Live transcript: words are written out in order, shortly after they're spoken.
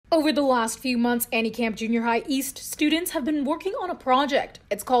Over the last few months, Annie Camp Junior High East students have been working on a project.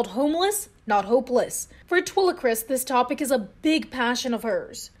 It's called Homeless, Not Hopeless. For Twillicris, this topic is a big passion of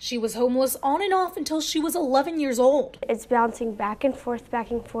hers. She was homeless on and off until she was 11 years old. It's bouncing back and forth,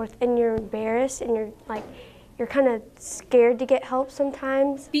 and you're embarrassed, and you're kind of scared to get help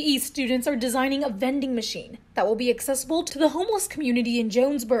sometimes. The East students are designing a vending machine that will be accessible to the homeless community in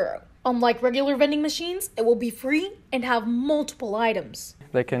Jonesboro. Unlike regular vending machines, it will be free and have multiple items.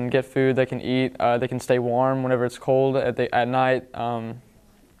 They can get food, they can eat, they can stay warm whenever it's cold at night. And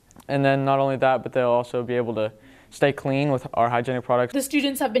then not only that, but they'll also be able to stay clean with our hygienic products. The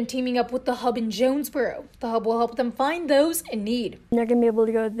students have been teaming up with the Hub in Jonesboro. The Hub will help them find those in need. They're going to be able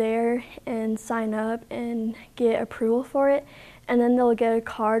to go there and sign up and get approval for it. And then they'll get a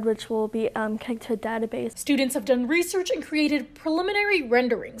card which will be connected to a database. Students have done research and created preliminary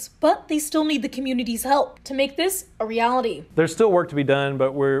renderings, but they still need the community's help to make this a reality. There's still work to be done,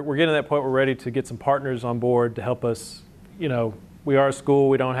 but we're getting to that point we're ready to get some partners on board to help us. You know, we are a school,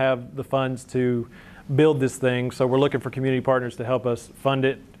 we don't have the funds to build this thing, so we're looking for community partners to help us fund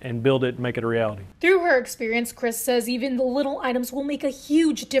it and build it and make it a reality. Through her experience, Chris says even the little items will make a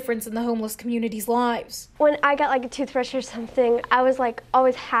huge difference in the homeless community's lives. When I got like a toothbrush or something, I was like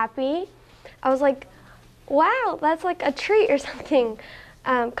always happy. I was like, wow, that's like a treat or something,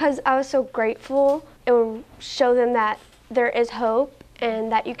 because I was so grateful. It would show them that there is hope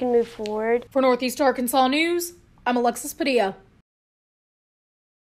and that you can move forward. For Northeast Arkansas News, I'm Alexis Padilla.